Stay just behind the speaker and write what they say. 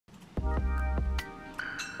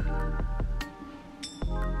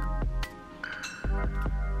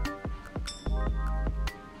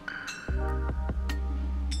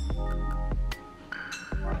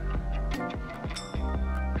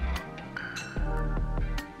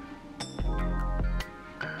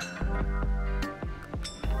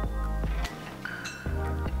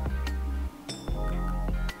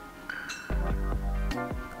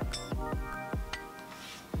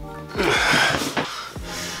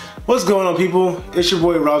What's going on, people? It's your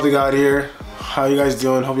boy Rob the God here. How you guys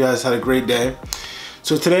doing? Hope you guys had a great day.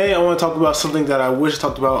 So today I want to talk about something that I wish I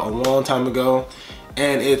talked about a long time ago,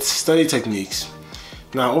 and it's study techniques.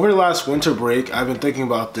 Now, over the last winter break, I've been thinking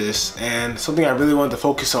about this, and something I really wanted to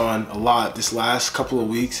focus on a lot this last couple of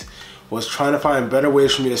weeks was trying to find better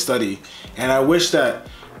ways for me to study. And I wish that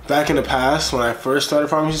back in the past, when I first started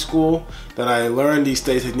pharmacy school, that I learned these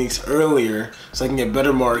study techniques earlier so I can get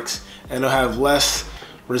better marks and I'll have less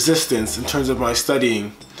resistance in terms of my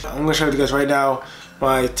studying. I'm going to share with you guys right now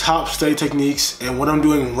my top study techniques and what I'm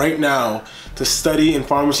doing right now to study in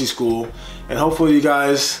pharmacy school, and hopefully you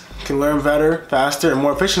guys can learn better, faster, and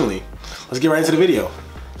more efficiently. Let's get right into the video.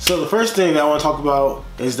 So the first thing I want to talk about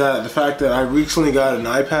is that the fact that I recently got an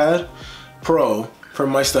iPad Pro for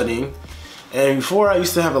my studying. And before, I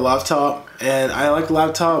used to have a laptop, and I liked the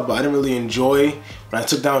laptop, but I didn't really enjoy when I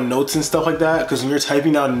took down notes and stuff like that, because when you're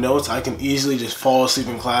typing down notes, I can easily just fall asleep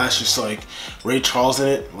in class, just like Ray Charles in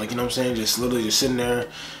it, like, you know what I'm saying, just literally just sitting there,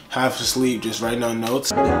 half asleep, just writing down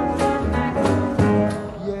notes.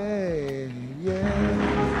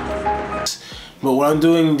 But when I'm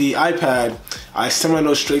doing the iPad, I send my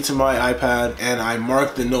notes straight to my iPad, and I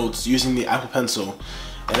mark the notes using the Apple Pencil.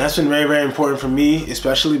 And that's been very, very important for me,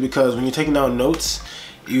 especially because when you're taking down notes,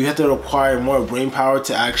 you have to require more brain power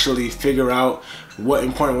to actually figure out what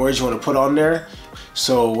important words you want to put on there.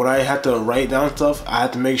 So when I have to write down stuff, I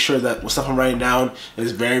have to make sure that what stuff I'm writing down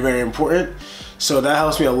is very, very important. So that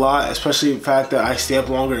helps me a lot, especially the fact that I stay up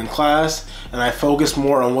longer in class and I focus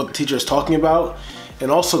more on what the teacher is talking about. And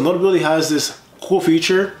also, Notability has this cool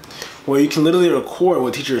feature where you can literally record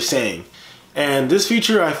what the teacher is saying. And this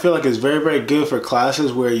feature I feel like is very, very good for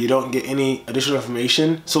classes where you don't get any additional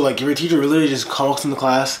information. So like if your teacher literally just walks into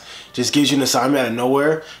class, just gives you an assignment out of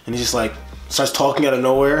nowhere, and he just like starts talking out of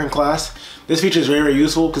nowhere in class, this feature is very, very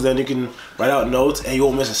useful because then you can write out notes and you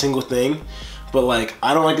won't miss a single thing. But like,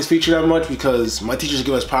 I don't like this feature that much because my teachers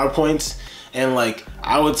give us PowerPoints, and like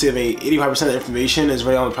I would say maybe 85% of the information is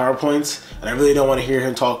right on the PowerPoints, and I really don't want to hear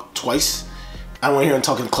him talk twice. I don't want to hear him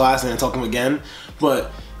talk in class and then talk him again.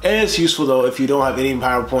 But it is useful though if you don't have any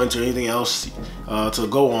PowerPoints or anything else to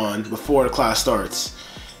go on before the class starts,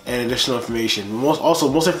 and additional information. Most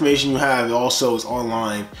information you have also is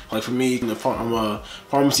online. Like for me, I'm a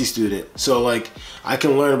pharmacy student, so like I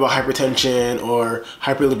can learn about hypertension or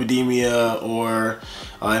hyperlipidemia or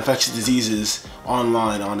infectious diseases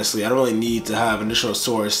online. Honestly, I don't really need to have an additional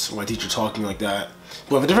source, my teacher talking like that.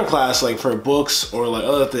 But if a different class, like for books or like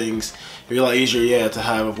other things, it'd be a lot easier, yeah, to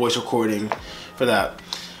have a voice recording for that.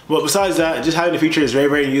 But besides that, just having the feature is very,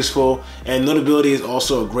 very useful, and Notability is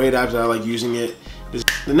also a great app that I like using it.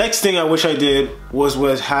 The next thing I wish I did was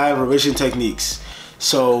have revision techniques.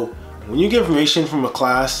 So when you get information from a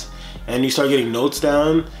class and you start getting notes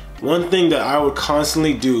down, one thing that I would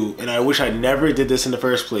constantly do, and I wish I never did this in the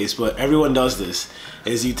first place, but everyone does this,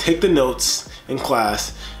 is you take the notes in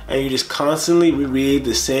class and you just constantly reread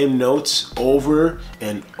the same notes over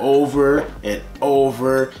and over and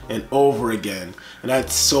over and over again. And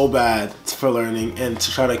that's so bad for learning and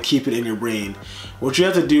to try to keep it in your brain. What you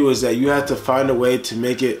have to do is that you have to find a way to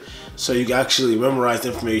make it so you can actually memorize the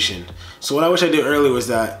information. So what I wish I did earlier was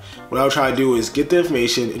that what I would try to do is get the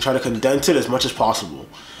information and try to condense it as much as possible.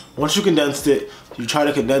 Once you condensed it, you try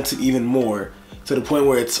to condense it even more to the point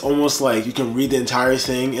where it's almost like you can read the entire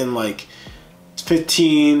thing in like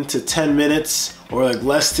 15 to 10 minutes or like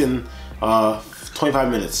less than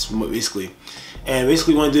 25 minutes basically. And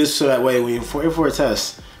basically you want to do this so that way when you're for a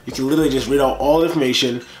test, you can literally just read out all the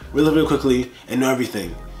information really, really quickly and know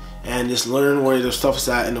everything. And just learn where the stuff is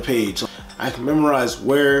at in the page. So I can memorize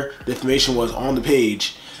where the information was on the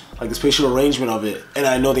page, like the spatial arrangement of it, and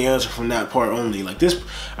I know the answer from that part only. Like this,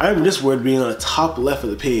 I remember this word being on the top left of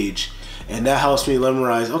the page, and that helps me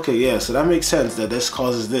memorize, okay, yeah, so that makes sense that this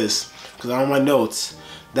causes this, because on my notes,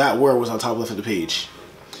 that word was on top left of the page.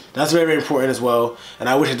 That's very, very important as well, and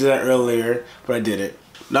I wish I did that earlier, but I didn't.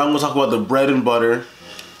 Now I'm going to talk about the bread and butter.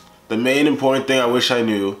 The main important thing I wish I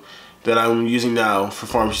knew that I'm using now for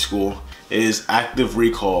pharmacy school is active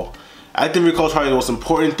recall. Active recall is probably the most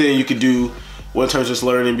important thing you could do in terms of just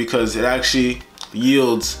learning, because it actually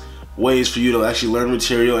yields ways for you to actually learn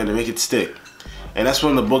material and to make it stick. And that's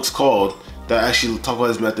one of the books called that actually talk about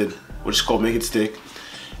this method, which is called Make It Stick.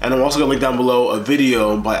 And I'm also going to link down below a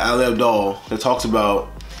video by Ali Abdal that talks about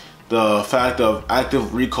the fact of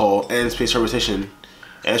active recall and spaced repetition.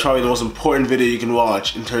 And it's probably the most important video you can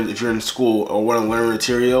watch in terms if you're in school or want to learn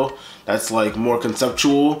material that's like more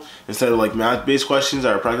conceptual instead of like math-based questions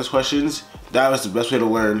or practice questions. That was the best way to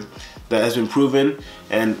learn. That has been proven,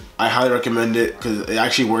 and I highly recommend it because it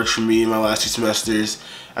actually works for me in my last 2 semesters.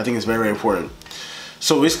 I think it's very, very important.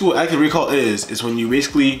 So basically what active recall is when you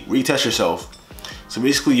basically retest yourself. So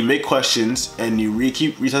basically you make questions and you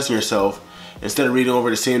keep retesting yourself instead of reading over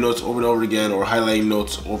the same notes over and over again or highlighting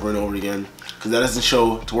notes over and over again, because that doesn't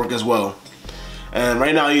show to work as well. And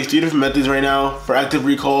right now I use 3 different methods right now for active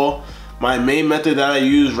recall. My main method that I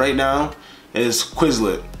use right now is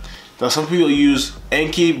Quizlet. Now some people use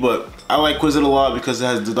Anki, but I like Quizlet a lot because it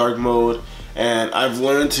has the dark mode, and I've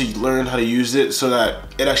learned how to use it so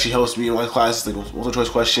that it actually helps me in my classes, like multiple choice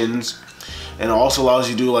questions, and it also allows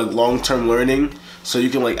you to do like long-term learning, so you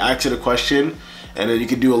can like answer the question and then you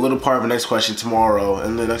can do a little part of the next question tomorrow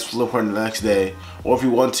and the next little part of the next day, or if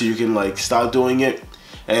you want to you can like stop doing it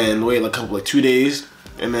and wait like 2 days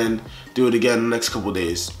and then do it again the next couple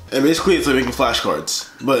days. And basically it's like making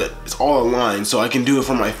flashcards, but it's all online, so I can do it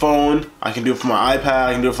from my phone, I can do it from my iPad,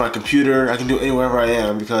 I can do it from my computer, I can do it anywhere I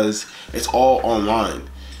am because it's all online.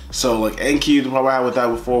 So like Anki, the problem I had with that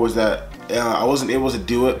before was that I wasn't able to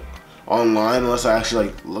do it online unless I actually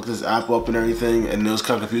like looked this app up and everything, and it was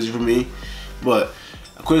kind of confusing for me. But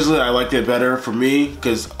Quizlet, I liked it better for me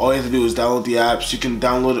because all you have to do is download the apps. You can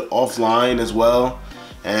download it offline as well,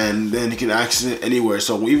 and then you can access it anywhere.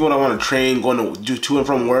 So even when I want to train, going to and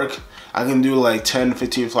from work, I can do like 10,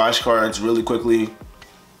 15 flashcards really quickly,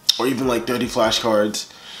 or even like 30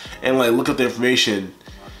 flashcards, and like look up the information.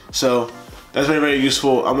 So that's very, very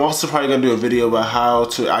useful. I'm also probably gonna do a video about how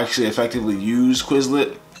to actually effectively use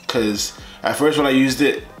Quizlet, because at first when I used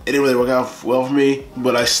it, it didn't really work out well for me,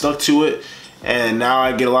 but I stuck to it, and now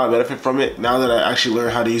I get a lot of benefit from it now that I actually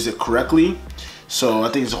learned how to use it correctly. So I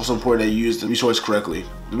think it's also important that you use the resource correctly.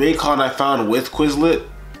 The main con I found with Quizlet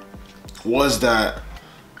was that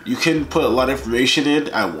you can put a lot of information in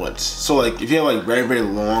at once. So like if you have like very, very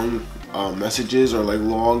long messages or like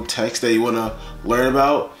long text that you want to learn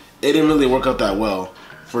about, it didn't really work out that well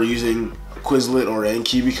for using Quizlet or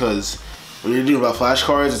Anki, because when you're doing about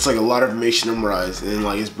flashcards, it's like a lot of information to memorize, and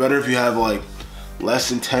like it's better if you have like less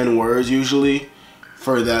than 10 words usually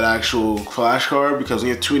for that actual flashcard, because when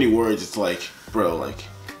you have too many words, it's like, bro, like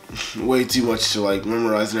way too much to like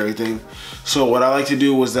memorize and everything. So what I like to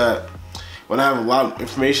do was that when I have a lot of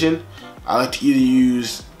information, I like to either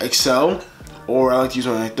use Excel, or I like to use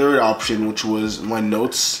my third option, which was my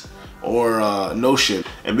notes or Notion.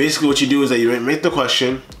 And basically what you do is that you make the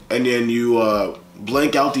question and then you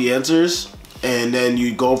blank out the answers, and then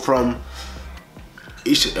you go from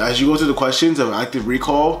each, as you go through the questions of active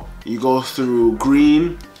recall, you go through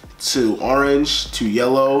green to orange to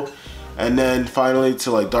yellow, and then finally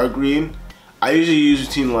to like dark green. I usually use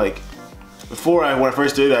between like, when I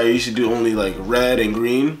first did it, I used to do only like red and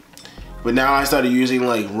green, but now I started using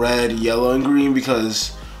like red, yellow, and green,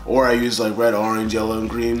 because, or I use like red, orange, yellow, and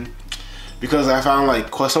green, because I found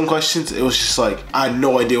like some questions, it was just like I had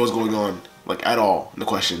no idea what's going on like at all in the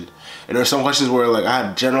question. And there are some questions where like I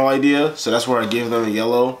had a general idea, so that's where I gave them a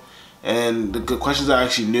yellow, and the questions I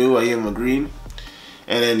actually knew, I gave them a green.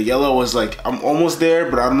 And then yellow was like, I'm almost there,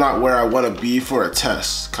 but I'm not where I want to be for a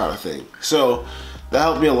test kind of thing. So that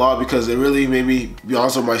helped me a lot, because it really made me be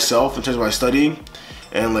honest with myself in terms of my studying.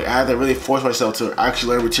 And like I had to really force myself to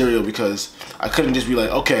actually learn material, because I couldn't just be like,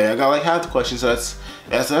 okay, I got like half the question, so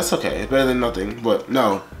that's okay, it's better than nothing. But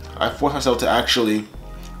no, I forced myself to actually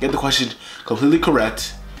get the question completely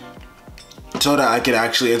correct so that I could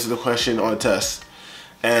actually answer the question on a test.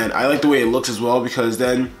 And I like the way it looks as well, because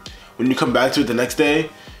then when you come back to it the next day,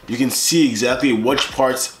 you can see exactly which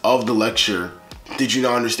parts of the lecture did you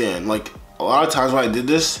not understand. Like a lot of times when I did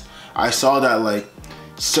this, I saw that like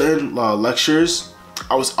certain lectures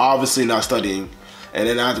I was obviously not studying, and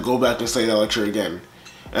then I had to go back and study that lecture again.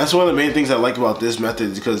 And that's one of the main things I like about this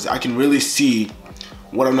method, because I can really see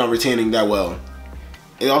what I'm not retaining that well.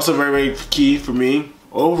 It's also very, very key for me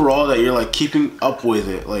overall that you're like keeping up with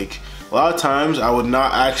it. Like a lot of times I would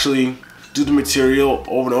not actually do the material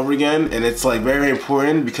over and over again, and it's like very, very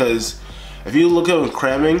important, because if you look at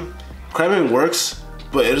cramming works,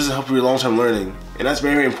 but it doesn't help your long-term learning. And that's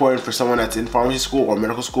very, very important for someone that's in pharmacy school or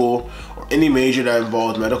medical school or any major that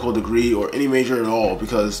involves medical degree or any major at all,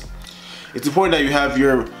 because it's important that you have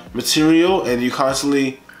your material and you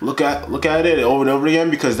constantly look at it over and over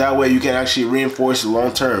again, because that way you can actually reinforce it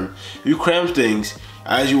long term. If you cram things,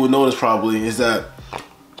 as you will notice probably, is that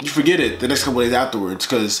you forget it the next couple days afterwards,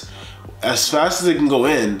 because as fast as it can go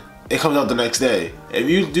in, it comes out the next day. If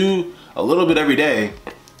you do a little bit every day,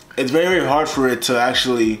 it's very, very hard for it to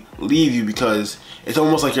actually leave you, because it's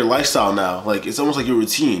almost like your lifestyle now. Like it's almost like your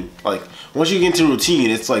routine. Like once you get into routine,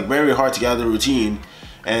 it's like very, very hard to get out of the routine,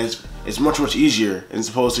 and it's much, much easier as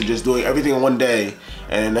opposed to just doing everything in one day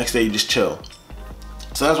and the next day you just chill.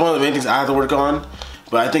 So that's one of the main things I have to work on,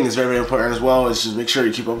 but I think it's very, very important as well, is just make sure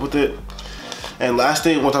you keep up with it. And last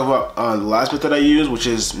thing, we'll talk about the last method I use, which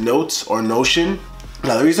is Notes or Notion.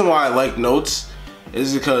 Now, the reason why I like Notes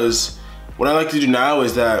is because what I like to do now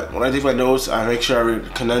is that when I take my notes, I make sure I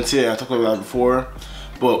condense it. I talked about that before.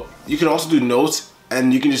 But you can also do notes,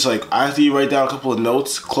 and you can just like, after you write down a couple of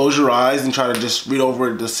notes, close your eyes and try to just read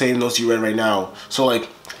over the same notes you read right now. So like,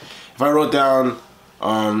 if I wrote down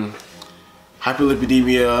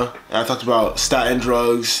hyperlipidemia, and I talked about statin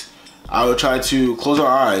drugs, I would try to close our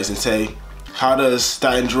eyes and say, how does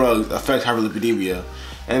statin drugs affect hyperlipidemia?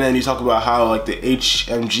 And then you talk about how like the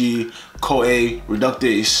HMG CoA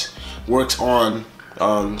reductase works on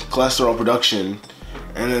cholesterol production,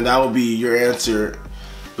 and then that would be your answer.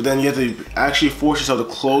 But then you have to actually force yourself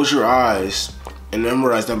to close your eyes and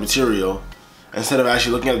memorize that material instead of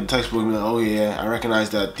actually looking at the textbook and being like, oh yeah, I recognize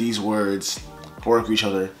that these words work with each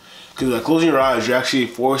other. Because by closing your eyes, you're actually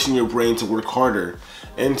forcing your brain to work harder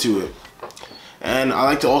into it. And I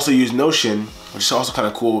like to also use Notion, which is also kind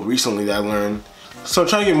of cool recently that I learned. So I'm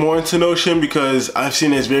trying to get more into Notion because I've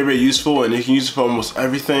seen it's very, very useful, and you can use it for almost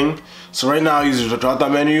everything. So right now I use a drop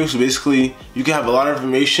down menu. So basically you can have a lot of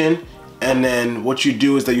information, and then what you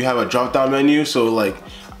do is that you have a drop down menu. So like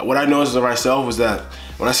what I noticed of myself was that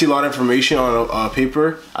when I see a lot of information on a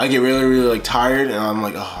paper, I get really, really like tired, and I'm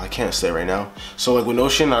like, oh, I can't stay right now. So like with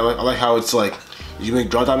Notion, I like how it's like you make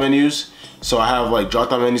drop down menus. So I have like drop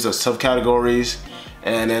down menus of subcategories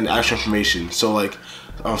and then actual information. So like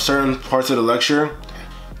certain parts of the lecture,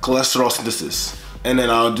 cholesterol synthesis, and then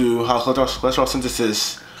I'll do how cholesterol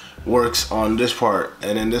synthesis works on this part,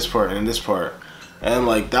 and then this part, and this part. And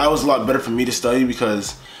like that was a lot better for me to study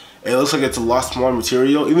because it looks like it's a lot smaller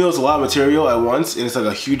material. Even though it's a lot of material at once and it's like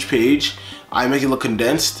a huge page, I make it look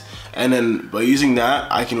condensed. And then by using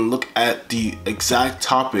that, I can look at the exact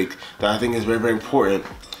topic that I think is very, very important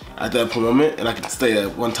at that moment, and I can stay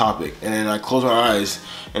at one topic. And then I close my eyes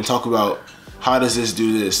and talk about how does this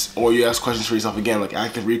do this? Or you ask questions for yourself again, like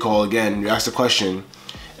active recall again. You ask the question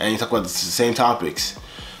and you talk about the same topics.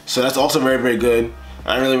 So that's also very, very good.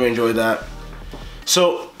 I really, really enjoyed that.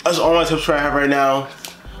 So that's all my tips I have right now.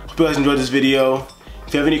 Hope you guys enjoyed this video.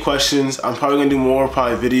 If you have any questions, I'm probably gonna do more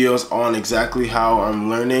videos on exactly how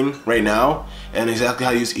I'm learning right now and exactly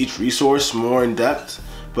how to use each resource more in depth.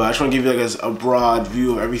 But I just wanna give you like a broad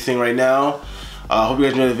view of everything right now. Hope you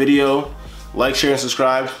guys enjoyed the video. Like, share, and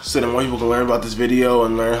subscribe so that more people can learn about this video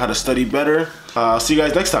and learn how to study better. I'll see you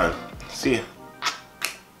guys next time. See ya.